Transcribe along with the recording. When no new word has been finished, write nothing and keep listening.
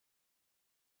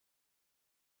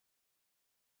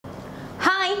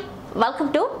Welcome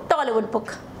to Tollywood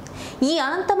book. ఈ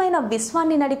అనంతమైన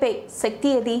విశ్వాన్ని నడిపే శక్తి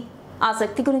ఏది? ఆ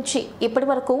శక్తి గురించి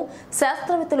ఇప్పటివరకు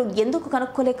శాస్త్రవేత్తలు ఎందుకు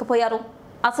కనుక్కోలేకపోయారు?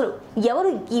 అసలు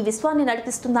ఎవరు ఈ విశ్వాన్ని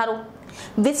నడిపిస్తున్నారు?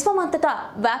 విశ్వం అంతటా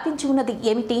వ్యాపించి ఉన్నది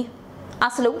ఏమిటి?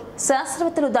 అసలు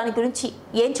శాస్త్రవేత్తలు దాని గురించి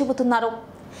ఏం చెబుతున్నారు?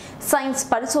 సైన్స్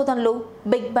పరిశోధనలు,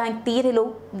 బిగ్ బ్యాంగ్ థియరీలు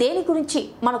దేని గురించి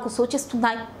మనకు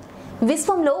సూచిస్తున్నాయి?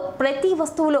 విశ్వంలో ప్రతి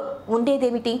వస్తువులో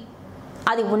ఉండేదేమిటి?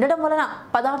 అది ఉండడం వలన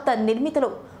పదార్థ నిర్మితలు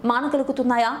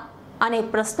మానగలుగుతున్నాయా అనే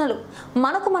ప్రశ్నలు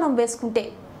మనకు మనం వేసుకుంటే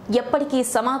ఎప్పటికీ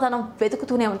సమాధానం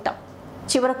వెతుకుతూనే ఉంటాం.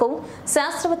 చివరకు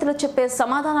శాస్త్రవేత్తలు చెప్పే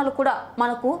సమాధానాలు కూడా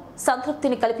మనకు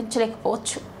సంతృప్తిని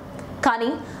కల్పించలేకపోవచ్చు.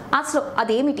 కానీ అసలు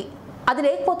అదేమిటి, అది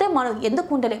లేకపోతే మనం ఎందుకు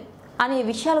ఉండలేం అనే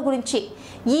విషయాల గురించి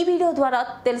ఈ వీడియో ద్వారా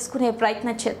తెలుసుకునే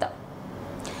ప్రయత్నం చేద్దాం.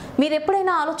 మీరు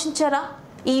ఎప్పుడైనా ఆలోచించారా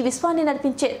ఈ విశ్వాన్ని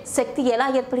నడిపించే శక్తి ఎలా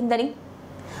ఏర్పడిందని?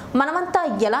 మనమంతా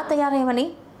ఎలా తయారయ్యామని?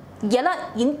 ఎలా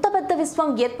ఇంత పెద్ద విశ్వం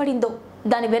ఏర్పడిందో,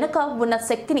 దాని వెనుక ఉన్న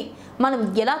శక్తిని మనం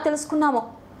ఎలా తెలుసుకున్నామో?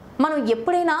 మనం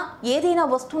ఎప్పుడైనా ఏదైనా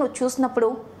వస్తువును చూసినప్పుడు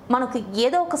మనకు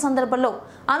ఏదో ఒక సందర్భంలో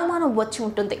అనుమానం వచ్చి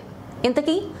ఉంటుంది.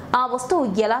 ఇంతకీ ఆ వస్తువు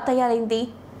ఎలా తయారైంది?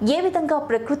 ఏ విధంగా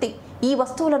ప్రకృతి ఈ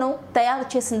వస్తువులను తయారు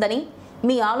చేసిందని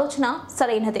మీ ఆలోచన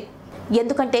సరైనదే.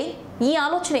 ఎందుకంటే ఈ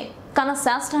ఆలోచనే కణ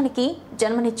శాస్త్రానికి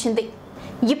జన్మనిచ్చింది.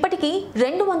 ఇప్పటికీ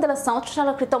 200 సంవత్సరాల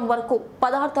క్రితం వరకు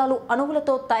పదార్థాలు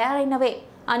అణువులతో తయారైనవే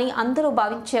అని అందరూ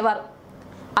భావించేవారు.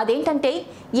 అదేంటంటే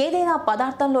ఏదైనా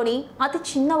పదార్థంలోని అతి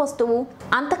చిన్న వస్తువు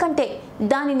అంతకంటే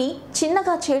దానిని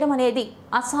చిన్నగా చేయడం అనేది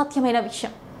అసాధ్యమైన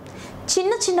విషయం.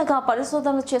 చిన్నగా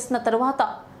పరిశోధనలు చేసిన తరువాత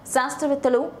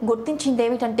శాస్త్రవేత్తలు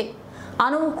గుర్తించిందేమిటంటే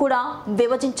అణువు కూడా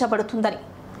విభజించబడుతుందని.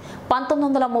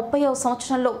 1930వ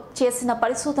సంవత్సరంలో చేసిన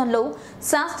పరిశోధనలో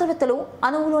శాస్త్రవేత్తలు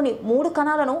అణువులోని 3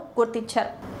 కణాలను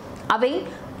గుర్తించారు. అవి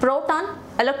ప్రోటాన్,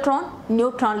 ఎలక్ట్రాన్,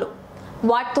 న్యూట్రాన్లు.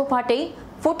 వాటితో పాటే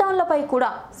ఫోటాన్లపై కూడా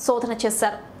శోధన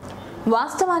చేశారు.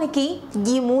 వాస్తవానికి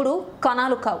ఈ 3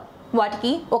 కణాలు కావు.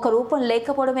 వాటికి ఒక రూపం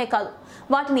లేకపోవడమే కాదు,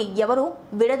 వాటిని ఎవరూ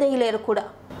విడదీయలేరు కూడా.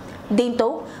 దీంతో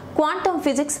క్వాంటమ్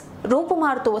ఫిజిక్స్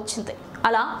రూపుమారుతూ వచ్చింది.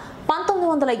 అలా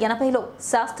 1980లో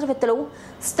శాస్త్రవేత్తలు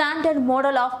స్టాండర్డ్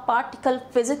మోడల్ ఆఫ్ పార్టికల్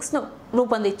ఫిజిక్స్ను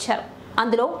రూపొందించారు.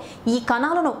 అందులో ఈ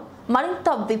కణాలను మరింత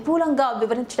విపులంగా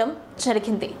వివరించడం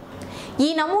జరిగింది. ఈ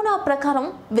నమూనా ప్రకారం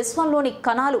విశ్వంలోని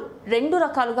కణాలు 2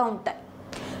 రకాలుగా ఉంటాయి.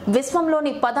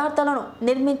 విశ్వంలోని పదార్థాలను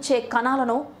నిర్మించే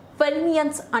కణాలను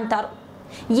ఫెర్మియన్స్ అంటారు.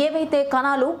 ఏవైతే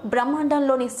కణాలు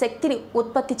బ్రహ్మాండంలోని శక్తిని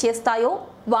ఉత్పత్తి చేస్తాయో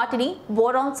వాటిని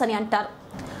బోరాన్స్ అని అంటారు.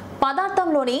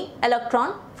 పదార్థంలోని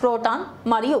ఎలక్ట్రాన్, ప్రోటాన్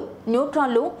మరియు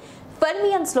న్యూట్రాన్లు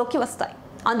ఫెర్మియన్స్లోకి వస్తాయి.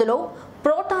 అందులో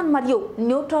ప్రోటాన్ మరియు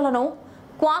న్యూట్రాన్లను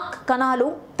క్వార్క్ కణాలు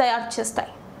తయారు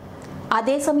చేస్తాయి.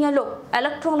 అదే సమయంలో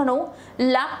ఎలక్ట్రాన్లను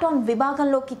లాప్టాన్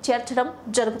విభాగంలోకి చేర్చడం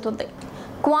జరుగుతుంది.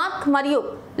 క్వార్క్ మరియు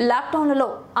లాప్టాన్లలో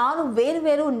 6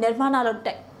 వేరువేరు నిర్మాణాలు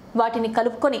ఉంటాయి. వాటిని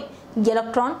కలుపుకొని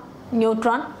ఎలక్ట్రాన్,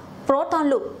 న్యూట్రాన్,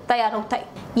 ప్రోటాన్లు తయారవుతాయి.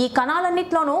 ఈ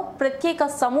కణాలన్నింటిలోనూ ప్రత్యేక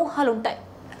సమూహాలు ఉంటాయి.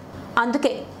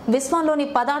 అందుకే విశ్వంలోని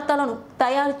పదార్థాలను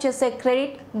తయారు చేసే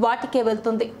క్రెడిట్ వాటికే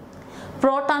వెళ్తుంది.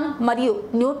 ప్రోటాన్ మరియు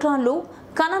న్యూట్రాన్లు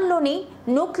కణంలోని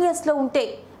న్యూక్లియస్లో ఉంటే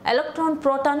ఎలక్ట్రాన్,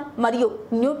 ప్రోటాన్ మరియు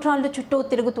న్యూట్రాన్లు చుట్టూ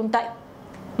తిరుగుతుంటాయి.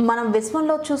 మనం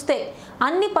విశ్వంలో చూస్తే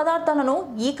అన్ని పదార్థాలను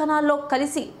ఈ కణాల్లో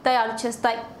కలిసి తయారు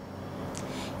చేస్తాయి.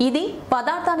 ఇది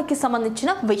పదార్థానికి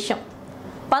సంబంధించిన విషయం.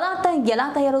 పదార్థం ఎలా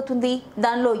తయారవుతుంది,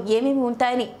 దానిలో ఏమేమి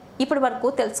ఉంటాయని ఇప్పటి వరకు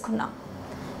తెలుసుకున్నాం.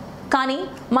 కానీ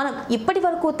మనం ఇప్పటి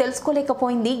వరకు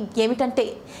తెలుసుకోలేకపోయింది ఏమిటంటే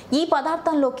ఈ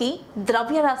పదార్థంలోకి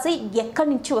ద్రవ్యరాశి ఎక్కడి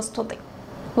నుంచి వస్తుంది,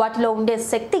 వాటిలో ఉండే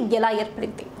శక్తి ఎలా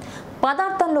ఏర్పడింది,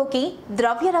 పదార్థంలోకి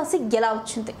ద్రవ్యరాశి ఎలా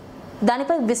వచ్చింది,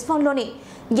 దానిపై విశ్వంలోని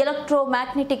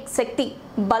ఎలక్ట్రోమాగ్నెటిక్ శక్తి,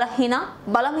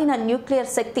 బలమైన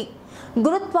న్యూక్లియర్ శక్తి,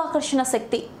 గురుత్వాకర్షణ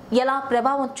శక్తి ఎలా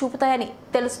ప్రభావం చూపుతాయని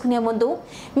తెలుసుకునే ముందు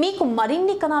మీకు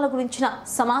మరిన్ని కణాల గురించిన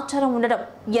సమాచారం ఉండడం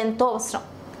ఎంతో అవసరం.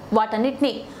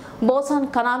 వాటన్నిటినీ బోసాన్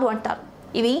కణాలు అంటారు.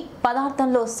 ఇవి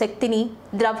పదార్థంలో శక్తిని,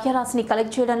 ద్రవ్యరాశిని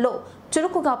కలెక్ట్ చేయడంలో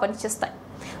చురుకుగా పనిచేస్తాయి.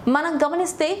 మనం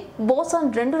గమనిస్తే బోసాన్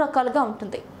 2 రకాలుగా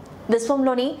ఉంటుంది.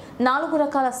 విశ్వంలోని 4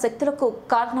 రకాల శక్తులకు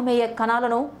కారణమయ్యే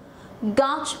కణాలను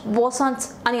గాజ్ బోసాన్స్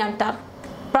అని అంటారు.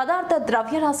 పదార్థ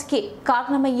ద్రవ్యరాశికి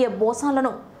కారణమయ్యే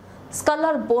బోసాన్లను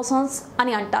స్కల్లర్ బోసాన్స్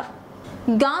అని అంటారు.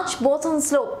 Gauge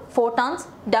బోసాన్స్లో photons,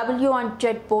 W and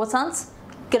Z bosons,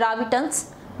 గ్రావిటన్స్,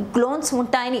 గ్లోన్స్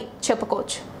ఉంటాయని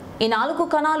చెప్పుకోవచ్చు. ఈ 4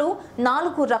 కణాలు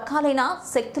 4 రకాలైన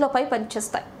శక్తులపై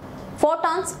పనిచేస్తాయి.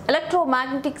 ఫోటాన్స్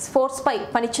ఎలక్ట్రోమాగ్నెటిక్ ఫోర్స్పై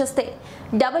పనిచేస్తే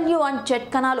డబ్ల్యూ అండ్ జెడ్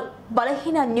కణాలు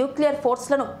బలహీన న్యూక్లియర్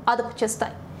ఫోర్స్లను అదుపు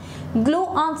చేస్తాయి.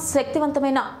 గ్లూఆన్స్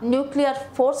శక్తివంతమైన న్యూక్లియర్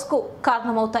ఫోర్స్కు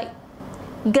కారణమవుతాయి.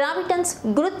 గ్రావిటన్స్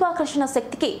గురుత్వాకర్షణ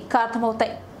శక్తికి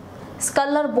కారణమవుతాయి.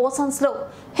 స్కల్లర్ బోసాన్స్లో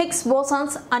హిగ్స్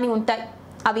బోసాన్స్ అని ఉంటాయి.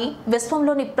 అవి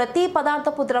విశ్వంలోని ప్రతి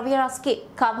పదార్థపు ద్రవ్యరాశికి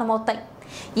కారణమవుతాయి.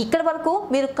 ఇక్కడి వరకు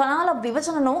మీరు కణాల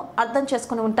విభజనను అర్థం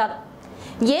చేసుకుని ఉంటారు.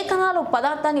 ఏ కణాలు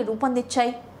పదార్థాన్ని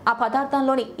రూపొందించాయి, ఆ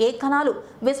పదార్థంలోని ఏ కణాలు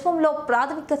విశ్వంలో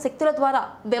ప్రాథమిక శక్తుల ద్వారా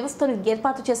వ్యవస్థను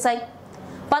ఏర్పాటు చేశాయి,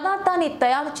 పదార్థాన్ని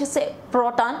తయారు చేసే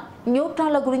ప్రోటాన్,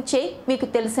 న్యూట్రాన్ల గురించే మీకు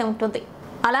తెలిసే ఉంటుంది.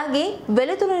 అలాగే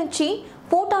వెలుతురు నుంచి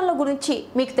ఫోటాన్ల గురించి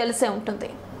మీకు తెలిసే ఉంటుంది.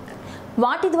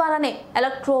 వాటి ద్వారానే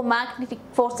ఎలక్ట్రోమాగ్నెటిక్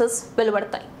ఫోర్సెస్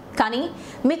వెలువడతాయి. కానీ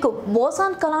మీకు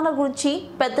బోసాన్ కణాల గురించి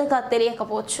పెద్దగా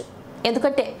తెలియకపోవచ్చు,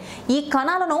 ఎందుకంటే ఈ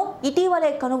కణాలను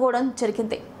ఇటీవలే కనుగొనడం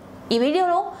జరిగింది. ఈ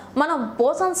వీడియోలో మనం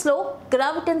బోసాన్స్లో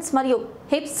గ్రావిటన్స్ మరియు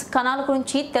హిప్స్ కణాల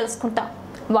గురించి తెలుసుకుంటాం.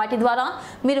 వాటి ద్వారా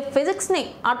మీరు ఫిజిక్స్ని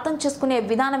అర్థం చేసుకునే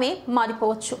విధానమే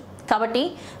మారిపోవచ్చు. కాబట్టి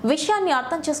విషయాన్ని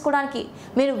అర్థం చేసుకోవడానికి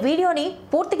మీరు వీడియోని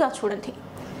పూర్తిగా చూడండి.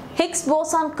 హిగ్స్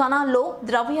బోసాన్ కణాల్లో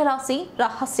ద్రవ్యరాశి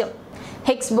రహస్యం.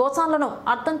 హిగ్స్ బోసాన్లను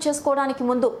అర్థం చేసుకోవడానికి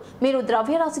ముందు మీరు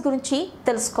ద్రవ్యరాశి గురించి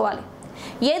తెలుసుకోవాలి.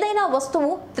 ఏదైనా వస్తువు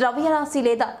ద్రవ్యరాశి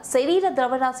లేదా శరీర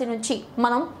ద్రవ్యరాశి నుంచి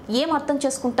మనం ఏం అర్థం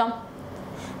చేసుకుంటాం?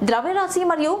 ద్రవ్యరాశి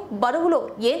మరియు బరువులో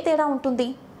ఏ తేడా ఉంటుంది?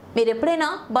 మీరు ఎప్పుడైనా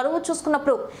బరువు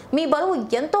చూసుకున్నప్పుడు మీ బరువు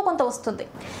ఎంతో కొంత వస్తుంది.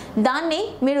 దాన్ని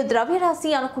మీరు ద్రవ్యరాశి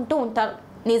అనుకుంటూ ఉంటారు.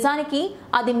 నిజానికి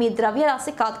అది మీ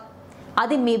ద్రవ్యరాశి కాదు,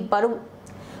 అది మీ బరువు.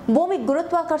 భూమి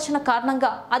గురుత్వాకర్షణ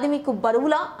కారణంగా అది మీకు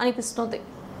బరువులా అనిపిస్తుంది.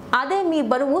 అదే మీ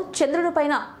బరువు చంద్రుడి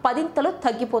పైన 10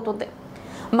 తగ్గిపోతుంది.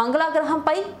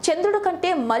 మంగళగ్రహంపై చంద్రుడి కంటే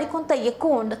మరికొంత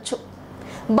ఎక్కువ ఉండొచ్చు.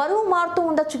 బరువు మారుతూ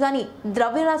ఉండొచ్చు, కానీ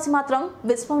ద్రవ్యరాశి మాత్రం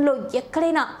విశ్వంలో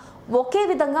ఎక్కడైనా ఒకే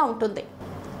విధంగా ఉంటుంది.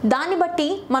 దాన్ని బట్టి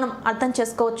మనం అర్థం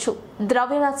చేసుకోవచ్చు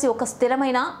ద్రవ్యరాశి ఒక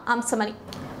స్థిరమైన అంశమని.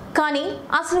 కానీ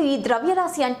అసలు ఈ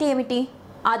ద్రవ్యరాశి అంటే ఏమిటి?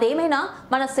 అదేమైనా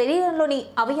మన శరీరంలోని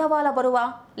అవయవాల బరువా,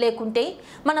 లేకుంటే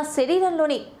మన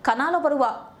శరీరంలోని కణాల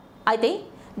బరువా? అయితే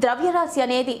ద్రవ్యరాశి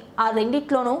అనేది ఆ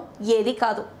రెండిట్లోనూ ఏది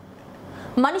కాదు.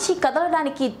 మనిషి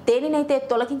కదలడానికి దేనినైతే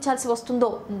తొలగించాల్సి వస్తుందో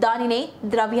దానినే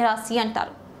ద్రవ్యరాశి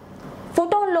అంటారు.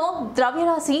 ఫోటాన్లో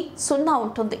ద్రవ్యరాశి 0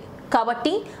 ఉంటుంది,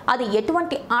 కాబట్టి అది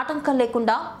ఎటువంటి ఆటంకం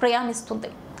లేకుండా ప్రయాణిస్తుంది.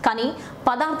 కానీ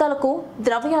పదార్థాలకు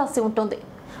ద్రవ్యరాశి ఉంటుంది.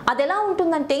 అది ఎలా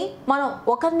ఉంటుందంటే, మనం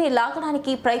ఒకరిని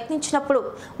లాగడానికి ప్రయత్నించినప్పుడు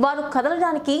వారు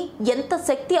కదలడానికి ఎంత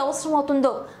శక్తి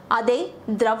అవసరమవుతుందో అదే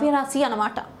ద్రవ్యరాశి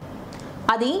అన్నమాట.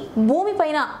 అది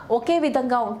భూమిపైన ఒకే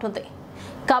విధంగా ఉంటుంది.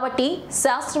 కాబట్టి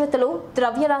శాస్త్రవేత్తలు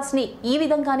ద్రవ్యరాశిని ఈ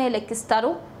విధంగానే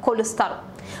లెక్కిస్తారు, కొలుస్తారు.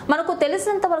 మనకు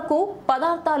తెలిసినంత వరకు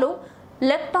పదార్థాలు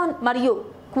లెప్టాన్ మరియు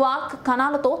క్వార్క్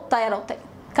కణాలతో తయారవుతాయి.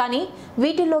 కానీ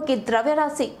వీటిల్లోకి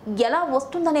ద్రవ్యరాశి ఎలా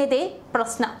వస్తుందనేదే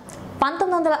ప్రశ్న.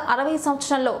 1960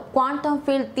 సంవత్సరంలో క్వాంటమ్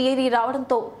ఫీల్డ్ థియరీ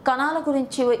రావడంతో కణాల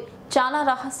గురించి చాలా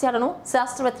రహస్యాలను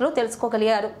శాస్త్రవేత్తలు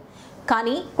తెలుసుకోగలిగారు.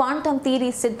 కానీ క్వాంటమ్ థియరీ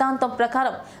సిద్ధాంతం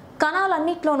ప్రకారం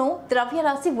కణాలన్నిట్లోనూ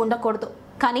ద్రవ్యరాశి ఉండకూడదు.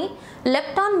 కానీ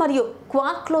లెప్టాన్ మరియు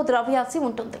క్వార్క్లో ద్రవ్యరాశి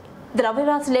ఉంటుంది.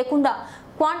 ద్రవ్యరాశి లేకుండా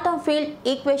క్వాంటమ్ ఫీల్డ్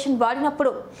ఈక్వేషన్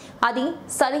వాడినప్పుడు అది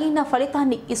సరైన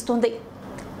ఫలితాన్ని ఇస్తుంది.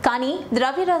 కానీ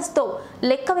ద్రవ్యరాశితో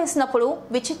లెక్క వేసినప్పుడు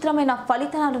విచిత్రమైన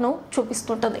ఫలితాలను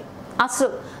చూపిస్తుంటుంది. అసలు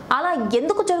అలా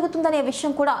ఎందుకు జరుగుతుందనే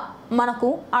విషయం కూడా మనకు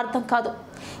అర్థం కాదు.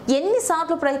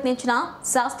 ఎన్నిసార్లు ప్రయత్నించినా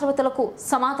శాస్త్రవేత్తలకు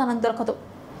సమాధానం దొరకదు.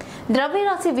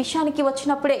 ద్రవ్యరాశి విషయానికి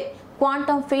వచ్చినప్పుడే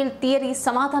క్వాంటమ్ ఫీల్డ్ థియరీ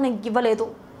సమాధానం ఇవ్వలేదు.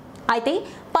 అయితే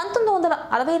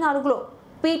 1964లో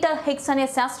పీటర్ హిగ్స్ అనే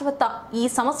శాస్త్రవేత్త ఈ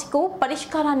సమస్యకు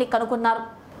పరిష్కారాన్ని కనుగొన్నారు.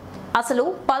 అసలు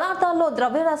పదార్థాల్లో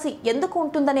ద్రవ్యరాశి ఎందుకు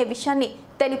ఉంటుందనే విషయాన్ని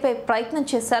తెలిపే ప్రయత్నం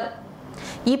చేశారు.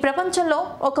 ఈ ప్రపంచంలో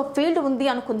ఒక ఫీల్డ్ ఉంది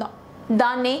అనుకుందాం,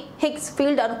 దాన్నే హిగ్స్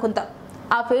ఫీల్డ్ అనుకుందాం.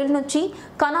 ఆ ఫీల్డ్ నుంచి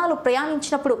కణాలు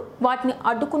ప్రయాణించినప్పుడు వాటిని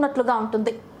అడ్డుకున్నట్లుగా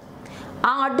ఉంటుంది.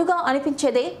 ఆ అడ్డుగా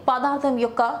అనిపించేదే పదార్థం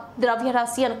యొక్క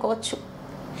ద్రవ్యరాశి అనుకోవచ్చు.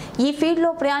 ఈ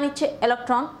ఫీల్డ్లో ప్రయాణించే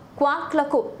ఎలక్ట్రాన్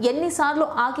క్వార్క్లకు ఎన్నిసార్లు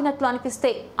ఆగినట్లు అనిపిస్తే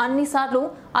అన్నిసార్లు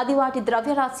అది వాటి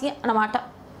ద్రవ్యరాశి అన్నమాట.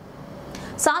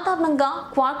 సాధారణంగా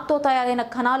క్వార్క్తో తయారైన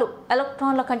కణాలు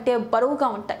ఎలక్ట్రాన్ల కంటే బరువుగా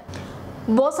ఉంటాయి.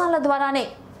 బోసాన్ల ద్వారానే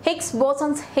హిగ్స్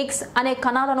బోసన్స్ హిగ్స్ అనే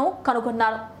కణాలను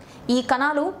కనుగొన్నారు. ఈ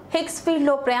కణాలు హిగ్స్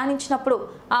ఫీల్డ్లో ప్రయాణించినప్పుడు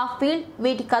ఆ ఫీల్డ్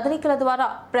వీటి కదలికల ద్వారా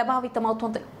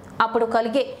ప్రభావితమవుతుంది. అప్పుడు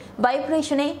కలిగే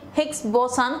వైబ్రేషనే హిగ్స్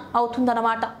బోసాన్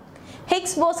అవుతుందన్నమాట.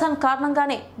 హిగ్స్ బోసాన్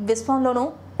కారణంగానే విశ్వంలోనూ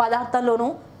పదార్థాల్లోనూ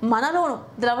మనలోనూ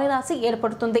ద్రవ్యరాశి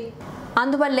ఏర్పడుతుంది.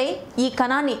 అందువల్లే ఈ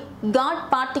కణాన్ని గాడ్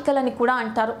పార్టికల్ అని కూడా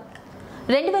అంటారు.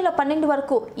 2012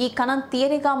 వరకు ఈ కణం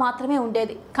థియరీగా మాత్రమే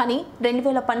ఉండేది. కానీ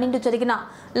 2012 జరిగిన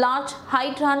లార్జ్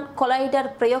హైడ్రాన్ కొలైడర్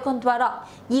ప్రయోగం ద్వారా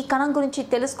ఈ కణం గురించి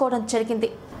తెలుసుకోవడం జరిగింది.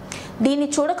 దీన్ని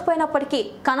చూడకపోయినప్పటికీ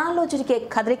కణాల్లో జరిగే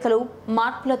కదలికలు,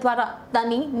 మార్పుల ద్వారా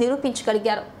దాన్ని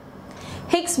నిరూపించగలిగారు.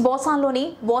 హిగ్స్ బోసాన్లోని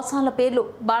బోసాన్ల పేర్లు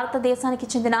భారతదేశానికి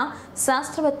చెందిన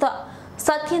శాస్త్రవేత్త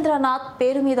సత్యేంద్రనాథ్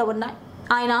పేరు మీద ఉన్నాయి.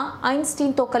 ఆయన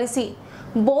ఐన్స్టీన్తో కలిసి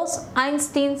బోస్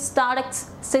ఐన్స్టీన్ స్టార్డెక్స్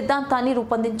సిద్ధాంతాన్ని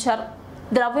రూపొందించారు.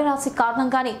 ద్రవ్యరాశి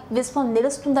కారణంగానే విశ్వం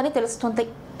నిలుస్తుందని తెలుస్తుంది.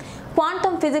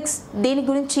 క్వాంటమ్ ఫిజిక్స్ దీని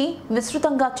గురించి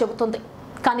విస్తృతంగా చెబుతుంది.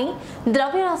 కానీ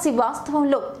ద్రవ్యరాశి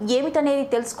వాస్తవంలో ఏమిటనేది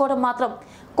తెలుసుకోవడం మాత్రం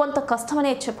కొంత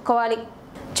కష్టమనే చెప్పుకోవాలి.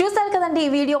 చూసారు కదండి ఈ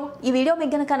వీడియో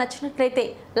మీకు గనక నచ్చినట్లయితే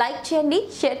లైక్ చేయండి,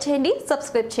 షేర్ చేయండి,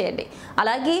 సబ్స్క్రైబ్ చేయండి.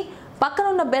 అలాగే పక్కన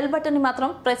ఉన్న బెల్ బటన్ని మాత్రం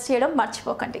ప్రెస్ చేయడం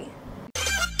మర్చిపోకండి.